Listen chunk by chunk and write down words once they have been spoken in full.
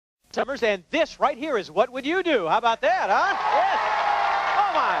Summers, and this right here is What Would You Do? How about that, huh? Yes.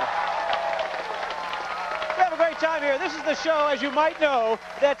 Oh, my. We have a great time here. This is the show, as you might know,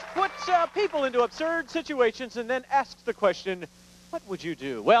 that puts people into absurd situations and then asks the question, what would you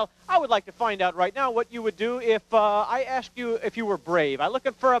do? Well, I would like to find out right now what you would do if I asked you if you were brave. I'm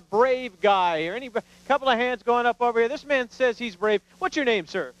looking for a brave guy here. Any couple of hands going up over here. This man says he's brave. What's your name,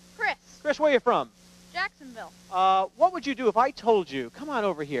 sir? Chris. Chris, where are you from? Jacksonville. What would you do if I told you, come on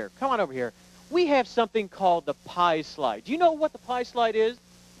over here, we have something called the pie slide. Do you know what the pie slide is?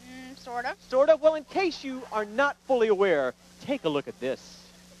 Sort of. Sort of? Well, in case you are not fully aware, take a look at this.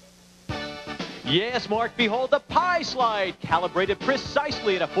 Yes, Mark, behold the pie slide, calibrated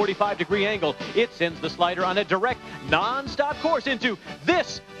precisely at a 45-degree angle. It sends the slider on a direct, non-stop course into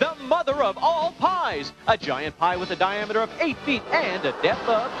this, the mother of all pies. A giant pie with a diameter of 8 feet and a depth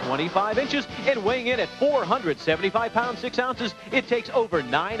of 25 inches. And weighing in at 475 pounds, 6 ounces, it takes over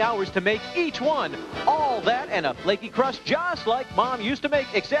 9 hours to make each one. All that and a flaky crust just like Mom used to make,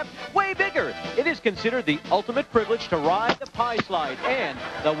 except way bigger. It is considered the ultimate privilege to ride the pie slide. And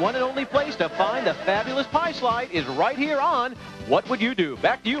the one and only place to find the fabulous pie slide is right here on What Would You Do?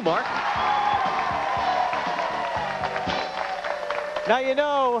 Back to you, Mark. Now, you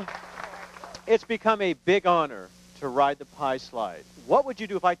know, it's become a big honor to ride the pie slide. What would you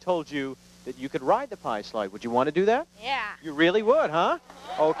do if I told you that you could ride the pie slide? Would you want to do that? Yeah. You really would, huh?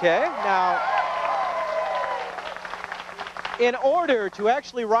 Okay. Now, in order to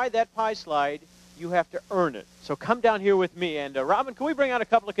actually ride that pie slide, you have to earn it. So come down here with me. And Robin, can we bring out a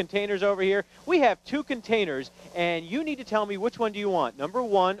couple of containers over here? We have 2 containers, and you need to tell me which one do you want, number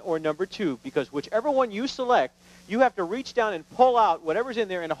 1 or number 2, because whichever one you select, you have to reach down and pull out whatever's in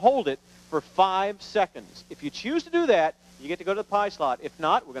there and hold it for 5 seconds. If you choose to do that, you get to go to the pie slot. If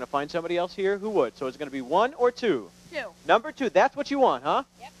not, we're going to find somebody else here who would. So it's going to be 1 or 2? 2. Number 2. That's what you want, huh?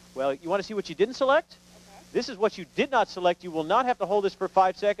 Yep. Well, you want to see what you didn't select? This is what you did not select. You will not have to hold this for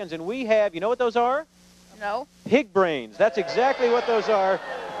 5 seconds. And we have, you know what those are? No. Pig brains. That's exactly what those are.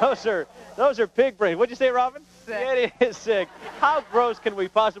 Those are pig brains. What'd you say, Robin? Sick. It is sick. How gross can we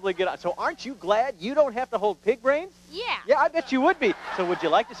possibly get? So aren't you glad you don't have to hold pig brains? Yeah. Yeah, I bet you would be. So would you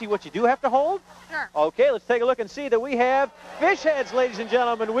like to see what you do have to hold? Sure. Okay, let's take a look and see that we have fish heads, ladies and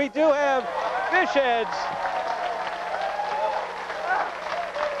gentlemen. We do have fish heads.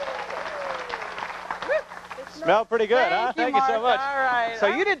 Smell pretty good, huh? Thank you so much. All right. So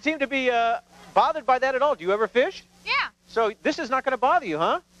you didn't seem to be bothered by that at all. Do you ever fish? Yeah. So this is not going to bother you,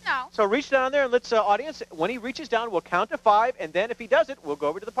 huh? No. So reach down there and let's, audience, when he reaches down, we'll count to 5, and then if he does it, we'll go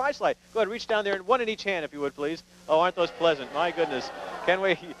over to the pie slide. Go ahead, reach down there, and 1 in each hand, if you would, please. Oh, aren't those pleasant? My goodness. Can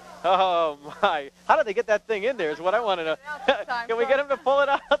we? Oh, my. How did they get that thing in there is what I want to know. Can we get him to pull it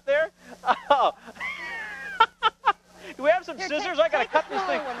out there? Oh. Do we have some scissors? I got to cut this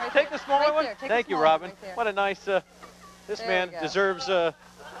thing. Take the smaller one? Thank you, Robin. What a nice, this man deserves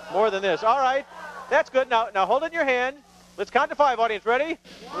more than this. All right. That's good. Now hold it in your hand. Let's count to 5, audience. Ready?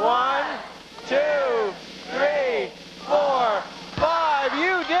 1, 2, 3, 4, 5.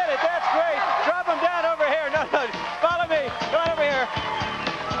 You did it. That's great. Drop them down over here. No. Follow me. Go on over here.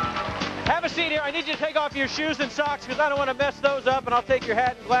 Have a seat here. I need you to take off your shoes and socks because I don't want to mess those up, and I'll take your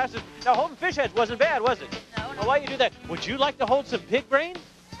hat and glasses. Now, holding fish heads wasn't bad, was it? No. Well, why you do that? Would you like to hold some pig brains?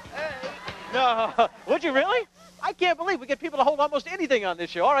 No. Would you really? I can't believe we get people to hold almost anything on this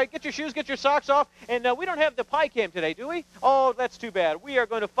show. All right, get your shoes, get your socks off. And we don't have the pie cam today, do we? Oh, that's too bad. We are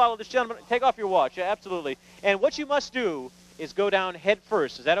going to follow this gentleman. Take off your watch. Yeah, absolutely. And what you must do is go down head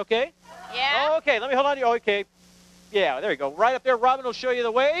first. Is that okay? Yeah. Oh, okay, let me hold on to you. Okay. Yeah, there you go. Right up there. Robin will show you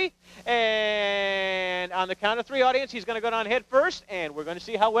the way. And on the count of 3, audience, he's going to go down head first. And we're going to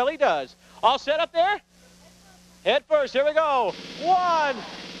see how well he does. All set up there? Head first. Here we go. 1, 2,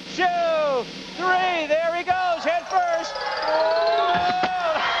 3. There he goes. Head first.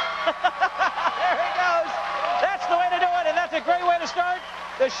 There he goes. That's the way to do it, and that's a great way to start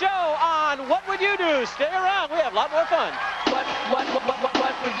the show on What Would You Do? Stay around. We have a lot more fun.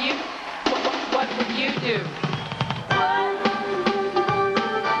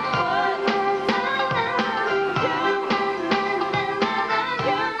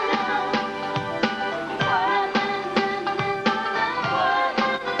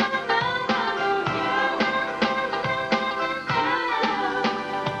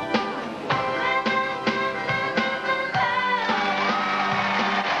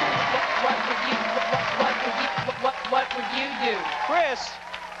 What would you do? Chris,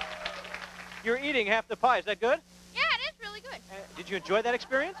 you're eating half the pie. Is that good? Yeah, it is really good. Did you enjoy that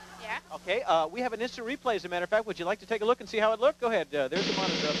experience? Yeah. Okay, we have an instant replay, as a matter of fact. Would you like to take a look and see how it looked? Go ahead. There's the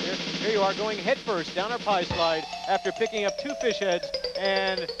monitor up there. Here you are going head first down our pie slide after picking up 2 fish heads.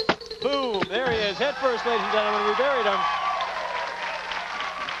 And Boom. There he is. Head first, ladies and gentlemen. We buried him.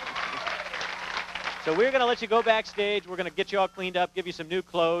 So we're going to let you go backstage. We're going to get you all cleaned up, give you some new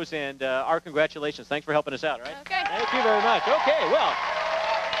clothes, and our congratulations. Thanks for helping us out, all right? Okay. Thank you very much. Okay, well,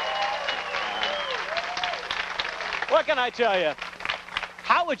 what can I tell you?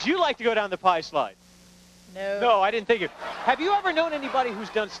 How would you like to go down the pie slide? No. No, I didn't think it. Have you ever known anybody who's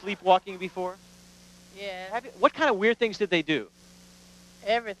done sleepwalking before? Yeah. What kind of weird things did they do?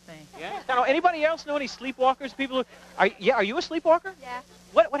 Everything. Yeah. Now, anybody else know any sleepwalkers? People who are you a sleepwalker? Yeah.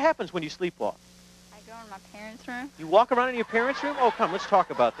 What happens when you sleepwalk? I go in my parents' room. You walk around in your parents' room? Oh, come, let's talk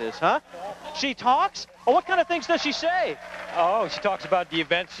about this, huh? She talks? Oh, what kind of things does she say? Oh, she talks about the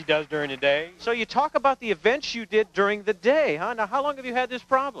events she does during the day. So you talk about the events you did during the day, huh? Now, how long have you had this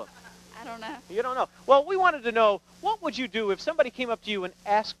problem? I don't know. You don't know. Well, we wanted to know, what would you do if somebody came up to you and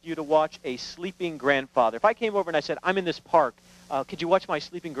asked you to watch a sleeping grandfather? If I came over and I said, I'm in this park, could you watch my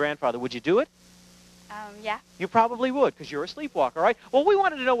sleeping grandfather? Would you do it? Yeah. You probably would, because you're a sleepwalker, all right? Well, we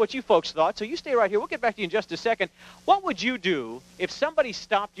wanted to know what you folks thought, so you stay right here. We'll get back to you in just a second. What would you do if somebody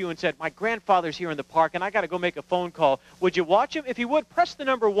stopped you and said, my grandfather's here in the park, and I got to go make a phone call? Would you watch him? If you would, press the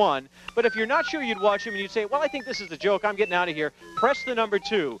number 1. But if you're not sure you'd watch him and you'd say, well, I think this is a joke, I'm getting out of here, press the number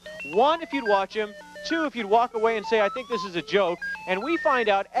 2. 1 if you'd watch him. 2 if you'd walk away and say, I think this is a joke. And we find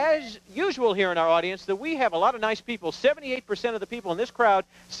out, as usual here in our audience, that we have a lot of nice people. 78% of the people in this crowd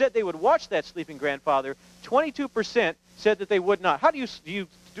said they would watch that sleeping grandfather. 22% said that they would not. How do you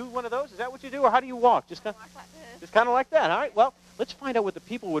do one of those? Is that what you do, or how do you walk? Just kind of like that. All right, well, let's find out what the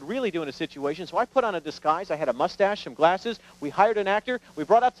people would really do in a situation. So I put on a disguise. I had a mustache, some glasses. We hired an actor. We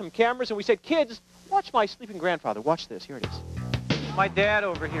brought out some cameras, and we said, kids, watch my sleeping grandfather. Watch this. Here it is. My dad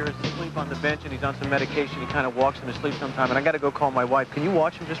over here is asleep on the bench, and he's on some medication. He kind of walks in his sleep sometime, and I got to go call my wife. Can you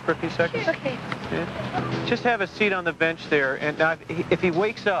watch him just for a few seconds? Okay. Yeah. Just have a seat on the bench there, and now if he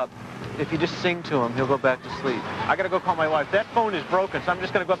wakes up, if you just sing to him, he'll go back to sleep. I got to go call my wife. That phone is broken, so I'm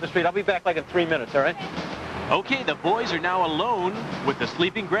just going to go up the street. I'll be back like in 3 minutes, all right? Okay, the boys are now alone with the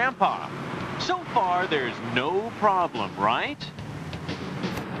sleeping grandpa. So far, there's no problem, right?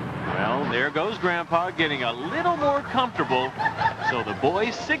 Well, there goes Grandpa getting a little more comfortable, so the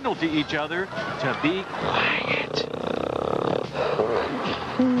boys signal to each other to be quiet.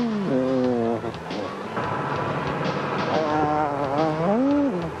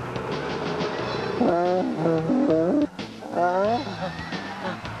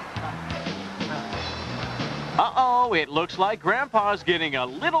 Uh-oh, it looks like Grandpa's getting a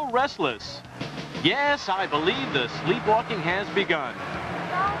little restless. Yes, I believe the sleepwalking has begun.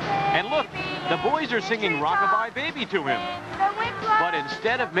 And look, the boys are singing Rockabye Baby to him. But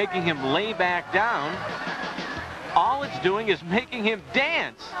instead of making him lay back down, all it's doing is making him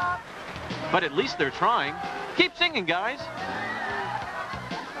dance. But at least they're trying. Keep singing, guys.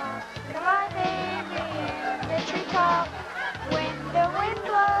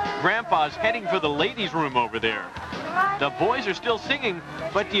 Grandpa's heading for the ladies' room over there. The boys are still singing,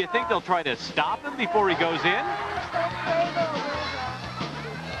 but do you think they'll try to stop him before he goes in?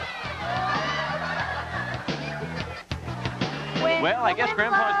 Well, I guess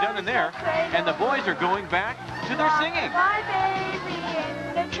Grandpa's done in there, and the boys are going back to their singing.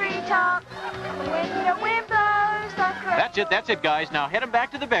 That's it, guys. Now head them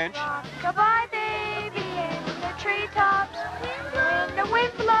back to the bench.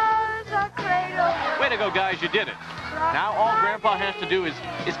 Way to go, guys, you did it. Now all Grandpa has to do is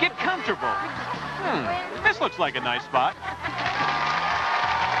get comfortable. This looks like a nice spot.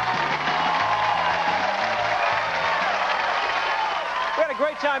 We had a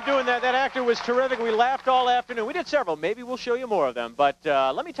great time doing that. That actor was terrific. We laughed all afternoon. We did several. Maybe we'll show you more of them. But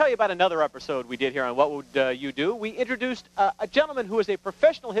let me tell you about another episode we did here on What Would You Do? We introduced a gentleman who is a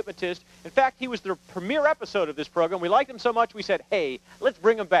professional hypnotist. In fact, he was the premiere episode of this program. We liked him so much, we said, hey, let's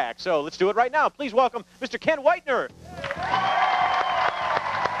bring him back. So let's do it right now. Please welcome Mr. Ken Whitener.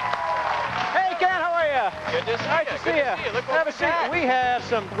 Hey, Ken, how are you? Good to see you. Nice to see you. Look Have a seat. We have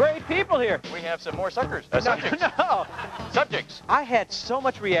some great people here. We have some more suckers. Subjects. No. Subjects. I had so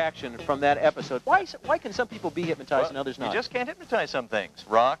much reaction from that episode. Why can some people be hypnotized and others not? You just can't hypnotize some things.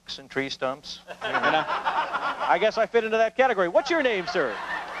 Rocks and tree stumps. I guess I fit into that category. What's your name, sir?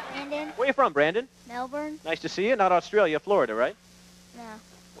 Brandon. Where you from, Brandon? Melbourne. Nice to see you. Not Australia, Florida, right? No.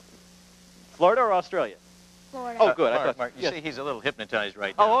 Florida or Australia? Florida. Oh, good. Mark, you see, he's a little hypnotized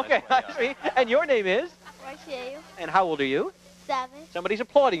right Oh, now. okay. I see. And your name is? Rochelle. And how old are you? 7. Somebody's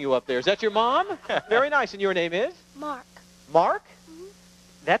applauding you up there. Is that your mom? Very nice. And your name is? Mark. Mark?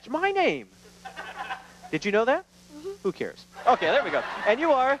 That's my name. Did you know that? Who cares? Okay, there we go. And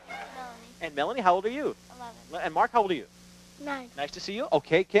you are? Melanie. And Melanie, how old are you? 11. And Mark, how old are you? 9. Nice to see you.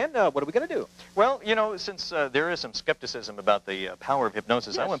 Okay, Ken, what are we going to do? Well, you know, since there is some skepticism about the power of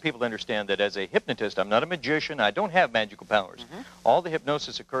hypnosis, I Yes. want people to understand that as a hypnotist, I'm not a magician. I don't have magical powers. All the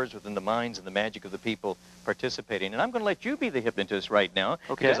hypnosis occurs within the minds and the magic of the people participating. And I'm going to let you be the hypnotist right now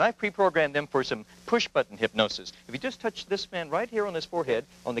Okay. because I've pre-programmed them for some push-button hypnosis. If you just touch this man right here on his forehead,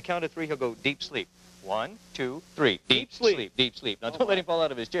 on the count of 3, he'll go deep sleep. 1, 2, 3. Deep sleep. Deep sleep. Now, don't let him fall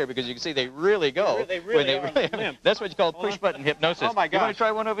out of his chair because you can see they really go. They really are limp. That's what you call push-button hypnosis. Oh, my You want gosh. to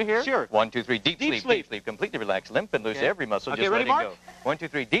try one over here? Sure. 1, 2, 3. Deep Deep sleep. sleep. Deep sleep. Completely relaxed. Limp and loose Okay. every muscle. Okay, Just ready, let him Mark? go. 1, 2,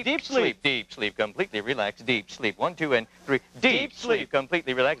 3. Deep, Deep sleep. Deep sleep. Completely relaxed. Deep sleep. 1, 2, and 3. Deep, Deep sleep. sleep.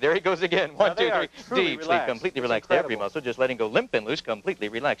 Completely relaxed. There he goes again. Now, 1, they 2, are 3. truly Deep sleep. relaxed. Completely It's relaxed every incredible. muscle. Just letting go limp and loose. Completely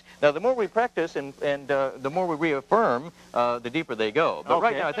relaxed. Now, the more we practice and the more we reaffirm, the deeper they go. But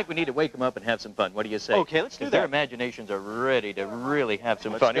right Okay. now, I think we need to wake them up and have some fun. What do you say? Okay, let's do 'Cause their that. imaginations are ready to really have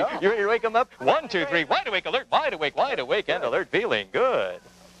some Let's fun. go. You ready to wake them up? 1, 2, 3. Wide awake, alert. Wide awake, and alert. Feeling good.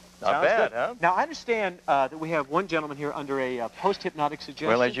 Not Sounds bad, good. huh? Now, I understand that we have one gentleman here under a post-hypnotic suggestion.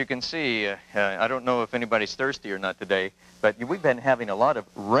 Well, as you can see, I don't know if anybody's thirsty or not today, but we've been having a lot of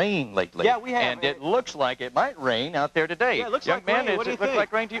rain lately. Yeah, we have. And it looks like it might rain out there today. Yeah, it looks Young like man, rain. What does do it you look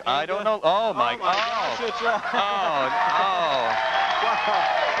think? like rain to you? I And, don't know. Oh, my gosh, it's,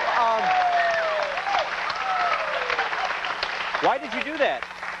 Why did you do that?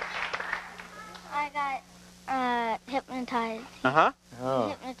 I got hypnotized. Uh-huh. He Oh.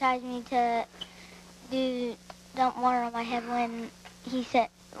 hypnotized me to do dump water on my head when he said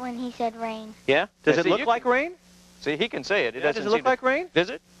rain. Yeah? Does Yeah, it see, look you like can- rain? See, he can say it. It Yeah, doesn't does it look seem to- like rain?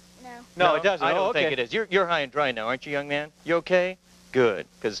 Does it? No. No, it doesn't. I don't Oh, think okay. it is. You're high and dry now, aren't you, young man? You okay? Good.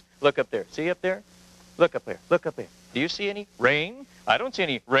 Because look up there. See up there? Look up there. Look up there. Do you see any rain? I don't see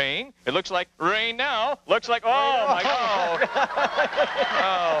any rain. It looks like rain now. Looks like, oh, my God.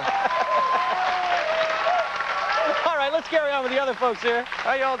 Oh. All right, let's carry on with the other folks here.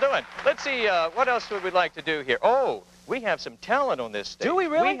 How y'all doing? Let's see, what else would we like to do here? Oh, we have some talent on this stage. Do we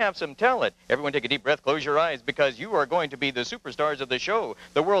really? We have some talent. Everyone take a deep breath, close your eyes, because you are going to be the superstars of the show.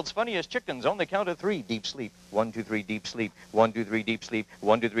 The world's funniest chickens on the count of 3. Deep sleep. 1, 2, 3, deep sleep. 1, 2, 3, deep sleep.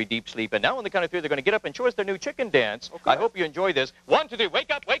 1, 2, 3, deep sleep. And now on the count of 3, they're going to get up and show us their new chicken dance. Okay. I hope you enjoy this. 1, 2, 3,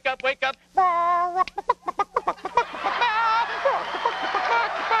 wake up, wake up, wake up.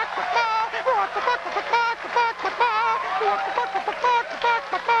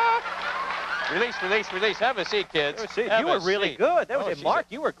 Release, release, release. Have a seat, kids. Have You were a really seat. good. That was Oh, it. she's Mark,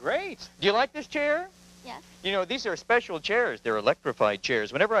 you were great. Do you like this chair? Yes. You know, these are special chairs. They're electrified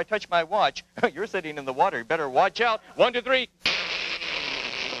chairs. Whenever I touch my watch, you're sitting in the water. You better watch out. 1, 2, 3.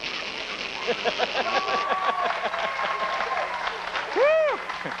 Woo!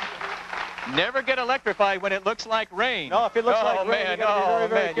 Never get electrified when it looks like rain. No, if it looks like rain, man, you gotta be very,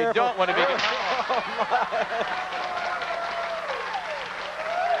 very man, careful. you don't want to be.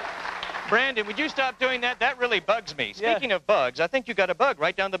 Brandon, would you stop doing that? That really bugs me. Yeah. Speaking of bugs, I think you got a bug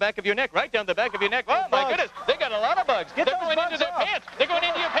right down the back of your neck. Right down the back of your neck. Oh, my Bugs. goodness. They got a lot of bugs. Get They're those going into bugs their off. pants. They're going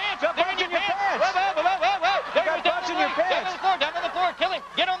into your pants. Got They're bugs in your in your pants. pants. Whoa, whoa, whoa, whoa, whoa. There got goes down bugs on in the your floor. Down on pants. the floor. Down on the floor. Kill him.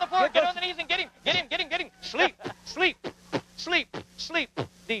 Get on the floor. Get Get those- on the knees and get him. Get him. Get him. Get him. Sleep. Sleep. Sleep. Sleep.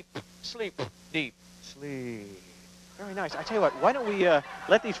 Deep. Sleep. Deep. Sleep. Very nice. I tell you what, why don't we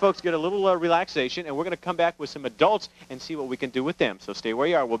let these folks get a little relaxation, and we're going to come back with some adults and see what we can do with them. So stay where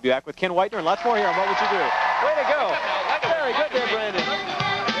you are. We'll be back with Ken Whitener and lots more here on What Would You Do? Way to go. Very good there,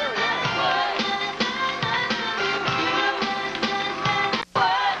 Brandon.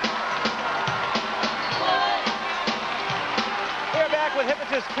 We're back with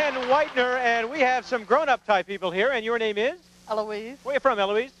hypnotist Ken Whitener, and we have some grown-up type people here, and your name is? Eloise, Where are you from,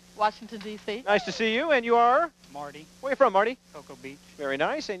 Eloise? Washington, D.C. Nice to see you, and you are? Marty, Where are you from, Marty? Cocoa Beach. Very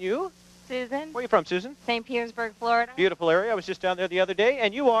nice, and you? Susan, Where are you from, Susan? St. Petersburg, Florida. Beautiful area. I was just down there the other day,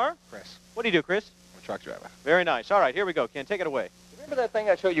 and you are? Chris, What do you do, Chris? I'm a truck driver. Very nice. All right, here we go. Ken, take it away. Remember that thing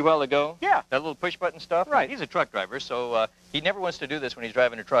I showed you a while ago? Yeah. That little push button stuff? Right. He's a truck driver, so he never wants to do this when he's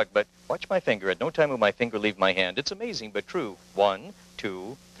driving a truck. But watch my finger. At no time will my finger leave my hand. It's amazing, but true. 1,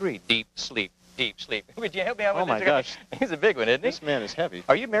 2, 3. Deep sleep. Deep sleep. Would you help me out with Oh, my this? gosh. He's a big one, isn't he? This man is heavy.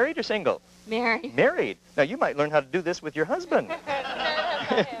 Are you married or single? Mary. Married. Now, you might learn how to do this with your husband.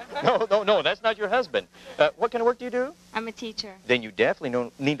 No, that's not your husband. What kind of work do you do? I'm a teacher. Then you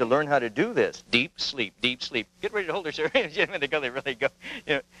definitely need to learn how to do this. Deep sleep, deep sleep. Get ready to hold her, sir. When they go, they really go.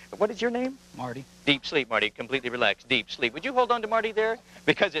 You know, what is your name? Marty. Deep sleep, Marty. Completely relaxed. Deep sleep. Would you hold on to Marty there?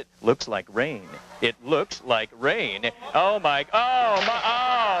 Because it looks like rain. It looks like rain. Oh, my. Oh, my.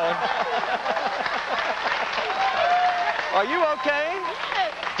 Oh. Are you okay?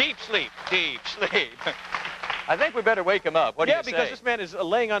 Deep sleep. Deep sleep. I think we better wake him up. What do you say? Yeah, because this man is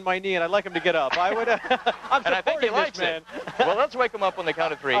laying on my knee, and I'd like him to get up. I would. I'm and I think he supporting likes this man. it. Well, let's wake him up on the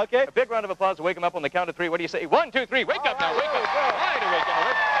count of 3. Okay. A big round of applause to wake him up on the count of 3. What do you say? 1, 2, 3. Wake up now. Wake up. Wide awake,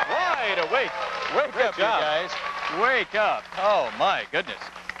 Elvis. Wide awake. Wake up, you guys. Wake up. Oh, my goodness.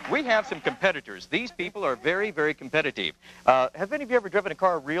 We have some competitors. These people are very, very competitive. Have any of you ever driven a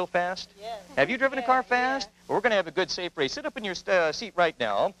car real fast? Yes. Have you driven a car fast? Yeah. Well, we're going to have a good, safe race. Sit up in your seat right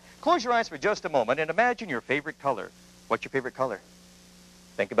now. Close your eyes for just a moment and imagine your favorite color. What's your favorite color?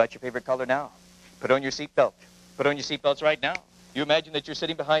 Think about your favorite color now. Put on your seatbelt. Put on your seatbelts right now. You imagine that you're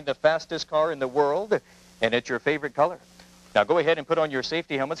sitting behind the fastest car in the world, and it's your favorite color. Now go ahead and put on your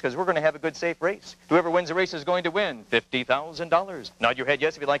safety helmets because we're going to have a good, safe race. Whoever wins the race is going to win $50,000. Nod your head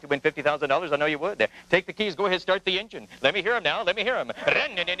yes if you'd like to win $50,000. I know you would. Take the keys. Go ahead, start the engine. Let me hear him now. Let me hear him. Let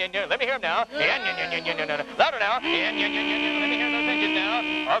me hear him now. Louder now. Let me hear those engines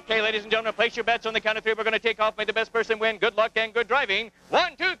now. Okay, ladies and gentlemen, place your bets on the count of 3. We're going to take off. May the best person win. Good luck and good driving.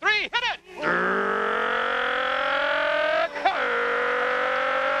 1, 2, 3. Hit it!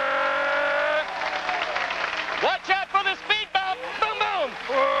 Watch out for the speed bump. Boom, boom.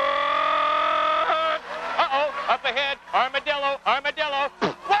 Uh-oh. Up ahead. Armadillo. Armadillo.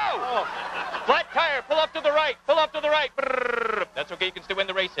 Whoa. Flat tire. Pull up to the right. Pull up to the right. That's okay. You can still win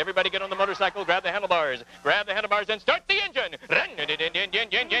the race. Everybody get on the motorcycle. Grab the handlebars. Grab the handlebars and start the engine. Hit it.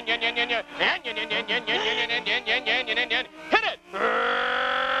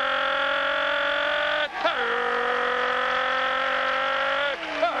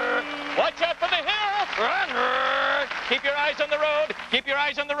 Watch out for the hill. Keep your eyes on the road. Keep your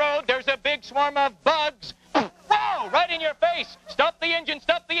eyes on the road. There's a big swarm of bugs. Whoa! Right in your face. Stop the engine.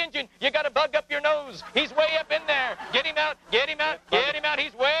 Stop the engine. You got a bug up your nose. He's way up in there. Get him out. Get him out. Get him out.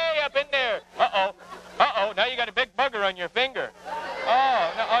 He's way up in there. Uh-oh. Uh-oh. Now you got a big bugger on your finger.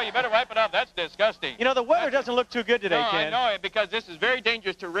 Oh, no. Oh, you better wipe it off. That's disgusting. You know, the weather doesn't look too good today, Ken. I know it, because this is very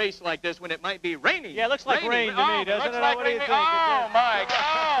dangerous to race like this when it might be raining. Yeah, it looks like rain to me, doesn't it? Like what do you think? Oh, my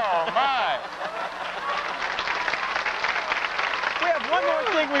God. Oh, my. We have one more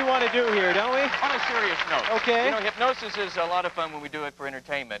thing we want to do here, don't we? On a serious note. Okay. You know, hypnosis is a lot of fun when we do it for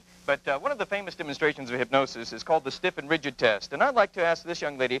entertainment. But one of the famous demonstrations of hypnosis is called the stiff and rigid test. And I'd like to ask this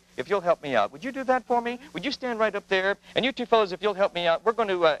young lady if you'll help me out. Would you do that for me? Would you stand right up there? And you two fellows, if you'll help me out, we're going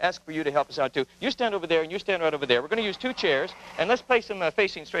to ask for you to help us out, too. You stand over there and you stand right over there. We're going to use 2 chairs. And let's place them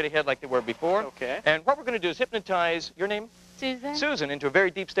facing straight ahead like they were before. Okay. And what we're going to do is hypnotize your name? Susan. Susan into a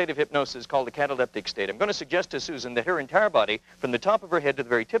very deep state of hypnosis called the cataleptic state. I'm going to suggest to Susan that her entire body, from the top of her head to the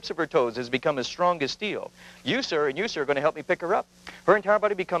very tips of her toes, has become as strong as steel. You, sir, and you, sir, are going to help me pick her up. Her entire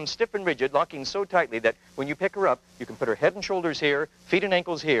body becomes stiff and rigid, locking so tightly that when you pick her up, you can put her head and shoulders here, feet and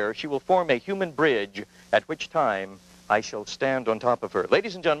ankles here. She will form a human bridge, at which time I shall stand on top of her.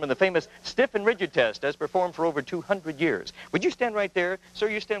 Ladies and gentlemen, the famous stiff and rigid test as performed for over 200 years. Would you stand right there? Sir,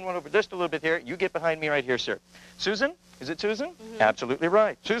 you stand one over just a little bit here. You get behind me right here, sir. Susan? Is it Susan? Mm-hmm. Absolutely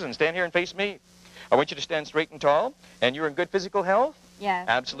right. Susan, stand here and face me. I want you to stand straight and tall. And you're in good physical health? Yes.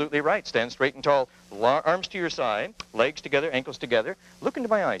 Absolutely right. Stand straight and tall. Arms to your side, legs together, ankles together. Look into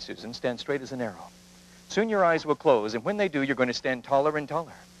my eyes, Susan. Stand straight as an arrow. Soon your eyes will close, and when they do, you're going to stand taller and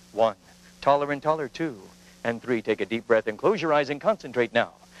taller. 1, taller and taller, 2, and 3. Take a deep breath and close your eyes and concentrate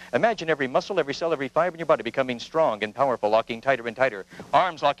now. Imagine every muscle, every cell, every fiber in your body becoming strong and powerful, locking tighter and tighter.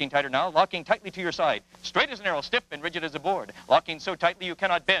 Arms locking tighter now, locking tightly to your side. Straight as an arrow, stiff and rigid as a board. Locking so tightly you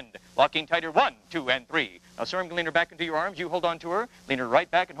cannot bend. Locking tighter, 1, 2, and 3. Now, sir, I'm going to lean her back into your arms. You hold on to her. Lean her right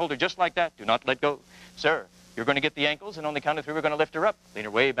back and hold her just like that. Do not let go. Sir, you're going to get the ankles, and on the count of 3, we're going to lift her up. Lean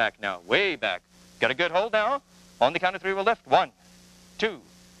her way back now, way back. Got a good hold now? On the count of 3, we'll lift. 1, 2,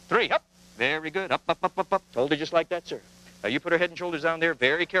 3, up. Very good. Up, up, up, up, up. Hold her just like that, sir. Now, you put her head and shoulders down there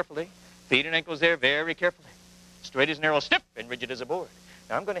very carefully. Feet and ankles there very carefully. Straight as an arrow, stiff and rigid as a board.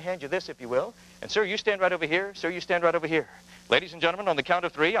 Now, I'm going to hand you this, if you will. And, sir, you stand right over here. Sir, you stand right over here. Ladies and gentlemen, on the count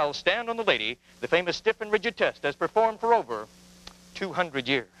of 3, I'll stand on the lady, the famous stiff and rigid test as performed for over 200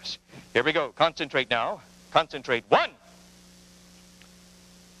 years. Here we go. Concentrate now. Concentrate. 1,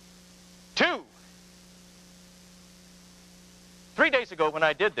 2. 3 days ago when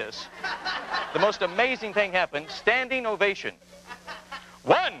I did this, the most amazing thing happened. Standing ovation.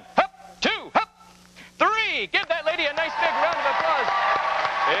 1, hop, 2, hop, 3. Give that lady a nice big round of applause.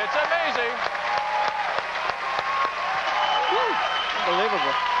 It's amazing. Woo.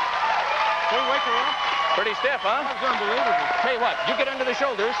 Unbelievable. Can we wake her up? Pretty stiff, huh? That's unbelievable. Tell you what, you get under the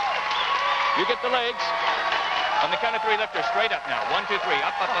shoulders. You get the legs. On the count of 3, lift her straight up now. 1, 2, 3.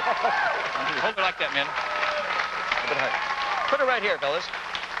 Up, up, up, up. 1, 2. Hold her like that, men. A bit hard. Put her right here, fellas.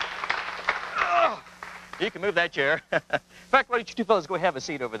 You can move that chair. In fact, why don't you two fellas go have a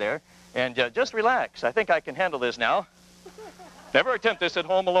seat over there and just relax. I think I can handle this now. Never attempt this at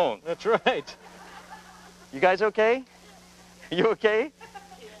home alone. That's right. You guys okay? You okay?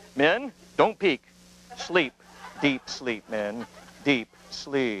 Men, don't peek. Sleep. Deep sleep, men. Deep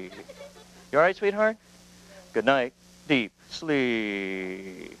sleep. You all right, sweetheart? Good night. Deep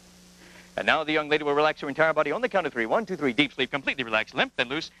sleep. And now the young lady will relax her entire body on the count of 3. 1, 2, 3. Deep sleep. Completely relaxed. Limp and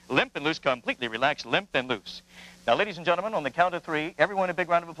loose. Limp and loose. Completely relaxed. Limp and loose. Now, ladies and gentlemen, on the count of 3, everyone a big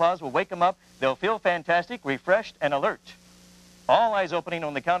round of applause will wake them up. They'll feel fantastic, refreshed, and alert. All eyes opening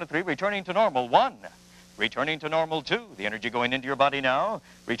on the count of 3, returning to normal. 1. Returning to normal. 2. The energy going into your body now.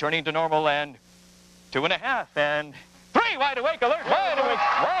 Returning to normal. And 2.5. And 3. Wide awake, alert. Wide awake.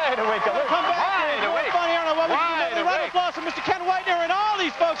 Wide awake, alert. Come back. Wide awake. Funny, I don't know what we can Wide do. Round of awake. applause for Mr. Ken Whitener and all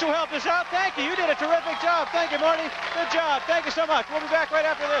these folks who helped us out. Thank you. You did a terrific job. Thank you, Marty. Good job. Thank you so much. We'll be back right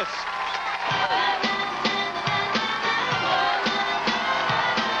after this.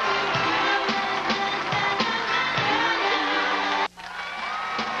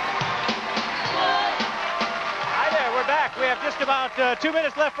 We have just about 2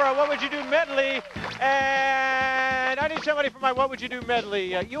 minutes left for our What Would You Do medley, and I need somebody for my What Would You Do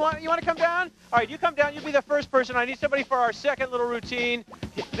medley. You want to come down? All right, you come down. You be the first person. I need somebody for our second little routine.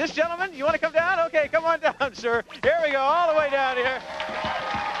 This gentleman, you want to come down? Okay, come on down, sir. Here we go, all the way down here.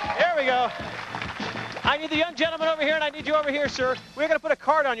 Here we go. I need the young gentleman over here, and I need you over here, sir. We're going to put a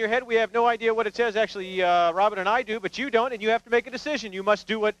card on your head. We have no idea what it says. Actually, Robin and I do, but you don't, and you have to make a decision. You must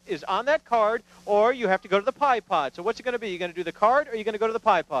do what is on that card, or you have to go to the pie pod. So what's it going to be? You going to do the card, or are you going to go to the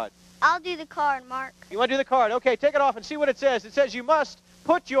pie pod? I'll do the card, Mark. You want to do the card? Okay, take it off and see what it says. It says you must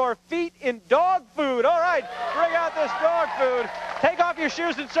put your feet in dog food. All right, bring out this dog food. Take off your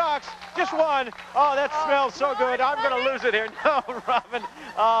shoes and socks. Just one. Oh, that smells so good. I'm going to lose it here. No, Robin.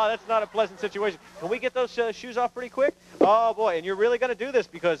 Oh, that's not a pleasant situation. Can we get those shoes off pretty quick? Oh, boy. And you're really going to do this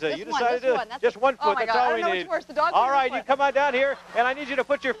because you decided to do it. Just one foot. That's all we need. All right, you come on down here, and I need you to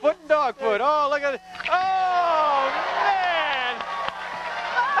put your foot in dog food. Oh, look at it. Oh, man.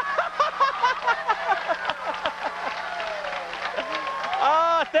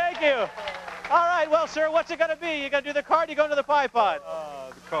 Oh, thank you. All right, well, sir, what's it going to be? You going to do the card, you going to the pie pod?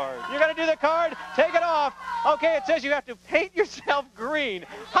 The card. You're going to do the card? Take it off. Okay, it says you have to paint yourself green.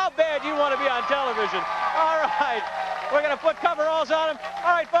 How bad do you want to be on television? All right, we're going to put coveralls on him.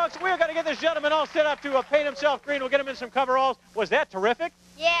 All right, folks, we're going to get this gentleman all set up to paint himself green. We'll get him in some coveralls. Was that terrific?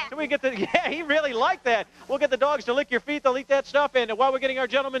 Yeah. Do we get the? Yeah, he really liked that. We'll get the dogs to lick your feet. They'll eat that stuff. And while we're getting our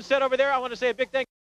gentleman set over there, I want to say a big thank you.